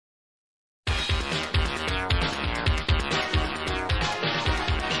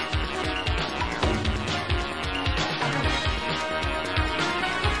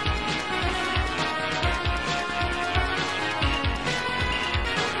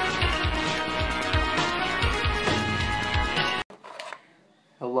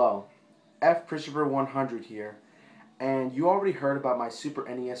Hello, FChristopher100 here, and you already heard about my Super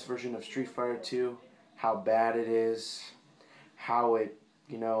NES version of Street Fighter 2, how bad it is, how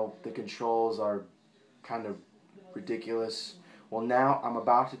the controls are kind of ridiculous. Well, now I'm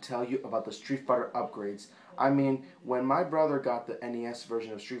about to tell you about the Street Fighter upgrades. I mean, when my brother got the NES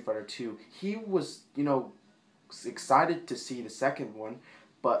version of Street Fighter 2, he was, excited to see the second one,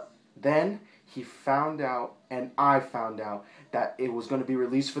 but then he found out, and I found out, that it was going to be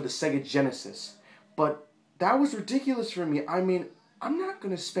released for the Sega Genesis. But that was ridiculous for me. I mean, I'm not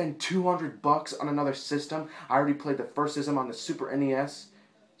going to spend $200 on another system. I already played the first system on the Super NES.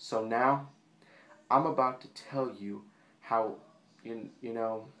 So now, I'm about to tell you how,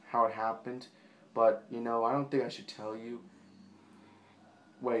 how it happened. But, I don't think I should tell you.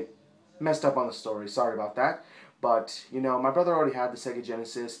 Wait, messed up on the story. Sorry about that. But, my brother already had the Sega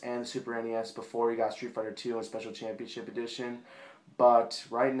Genesis and the Super NES before he got Street Fighter 2 and Special Championship Edition. But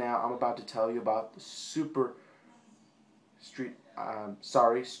right now, I'm about to tell you about the Street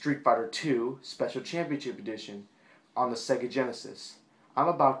Fighter 2 Special Championship Edition on the Sega Genesis. I'm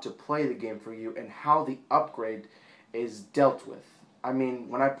about to play the game for you and how the upgrade is dealt with. I mean,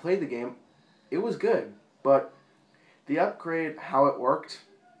 when I played the game, it was good, but the upgrade, how it worked,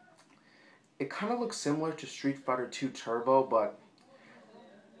 it kind of looks similar to Street Fighter 2 Turbo, but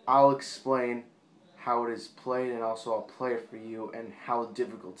I'll explain how it is played, and also I'll play it for you and how the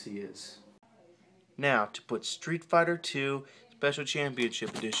difficulty is. Now, to put Street Fighter 2 Special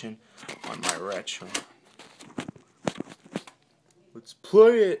Championship Edition on my retro. Let's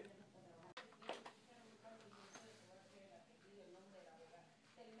play it!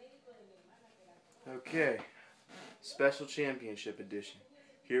 Okay, Special Championship Edition.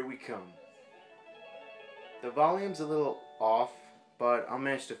 Here we come. The volume's a little off, but I'll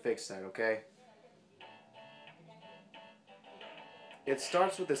manage to fix that, okay? It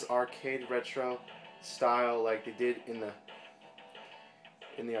starts with this arcade retro style like they did in the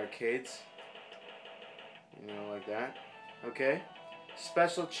arcades. Like that. Okay?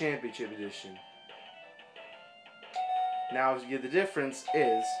 Special Championship Edition. Now, the difference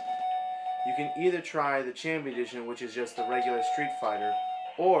is you can either try the Champion Edition, which is just the regular Street Fighter,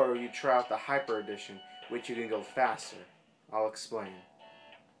 or you try out the Hyper Edition, which you can go faster. I'll explain.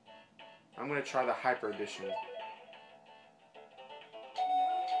 I'm going to try the Hyper Edition.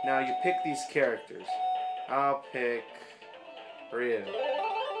 Now you pick these characters. I'll pick Ryu.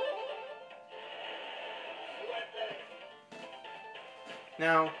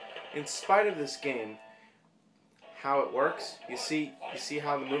 Now, in spite of this game, how it works, you see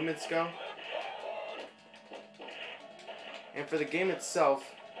how the movements go? And for the game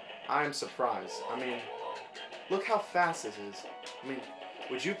itself, I'm surprised. I mean, look how fast this is. I mean,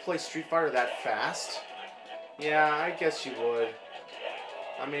 would you play Street Fighter that fast? Yeah, I guess you would.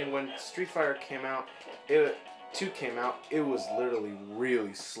 I mean, when Street Fighter 2 came out, it was literally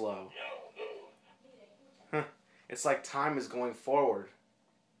really slow. It's like time is going forward.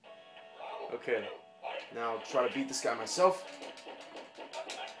 Okay, now I'll try to beat this guy myself.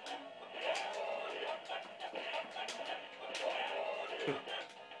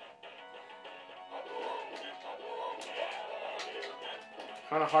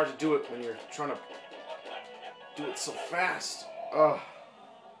 Kind of hard to do it when you're trying to do it so fast. Ugh,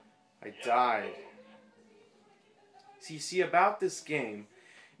 I died. See, about this game,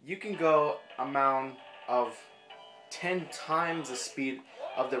 you can go amount of 10 times the speed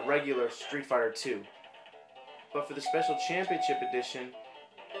of the regular Street Fighter 2. But for the Special Championship Edition,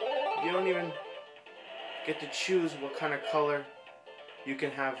 you don't even get to choose what kind of color you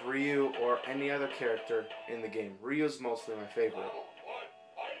can have Ryu or any other character in the game. Ryu's mostly my favorite.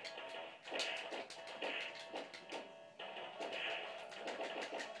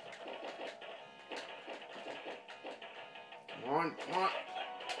 Come on, come on.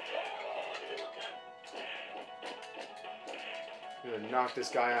 I'm gonna knock this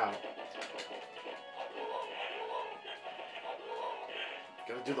guy out.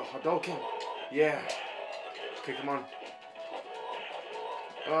 Gotta do the Hadouken. Yeah. Okay, come on.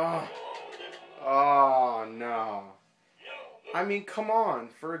 Oh, no. I mean, come on.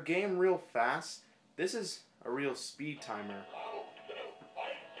 For a game real fast, this is a real speed timer.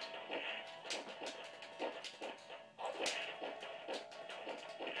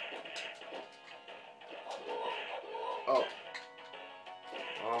 Oh.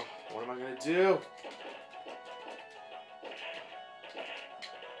 Oh, what am I gonna do?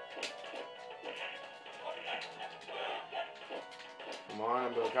 Come on,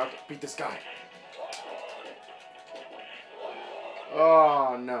 I'm gonna beat this guy.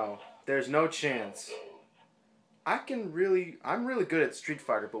 Oh no, there's no chance. I'm really good at Street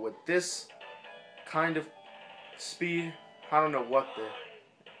Fighter, but with this kind of speed, I don't know what the...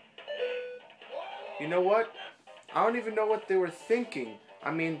 You know what? I don't even know what they were thinking.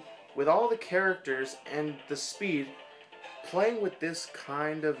 I mean, with all the characters and the speed, playing with this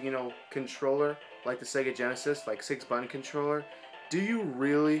kind of, controller, like the Sega Genesis, like 6-button controller, do you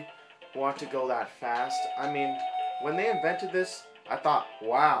really want to go that fast? I mean, when they invented this, I thought,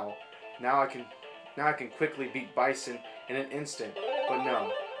 wow, now I can quickly beat Bison in an instant. But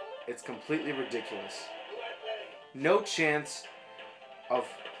no, it's completely ridiculous. No chance of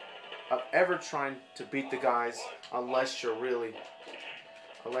ever trying to beat the guys unless you're really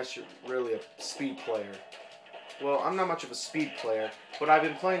a speed player. Well, I'm not much of a speed player, but I've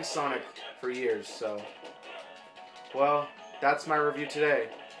been playing Sonic for years, so... Well, that's my review today,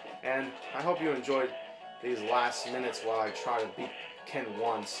 and I hope you enjoyed these last minutes while I try to beat Ken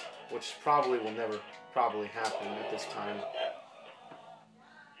once, which probably will never happen at this time.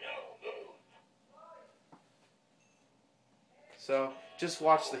 So, just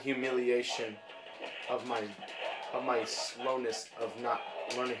watch the humiliation of my slowness of not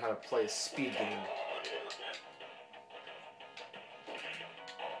learning how to play a speed game.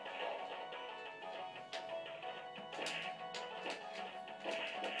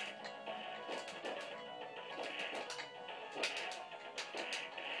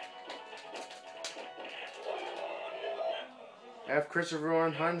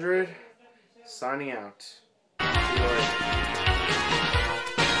 FChristopher100 signing out. See you later.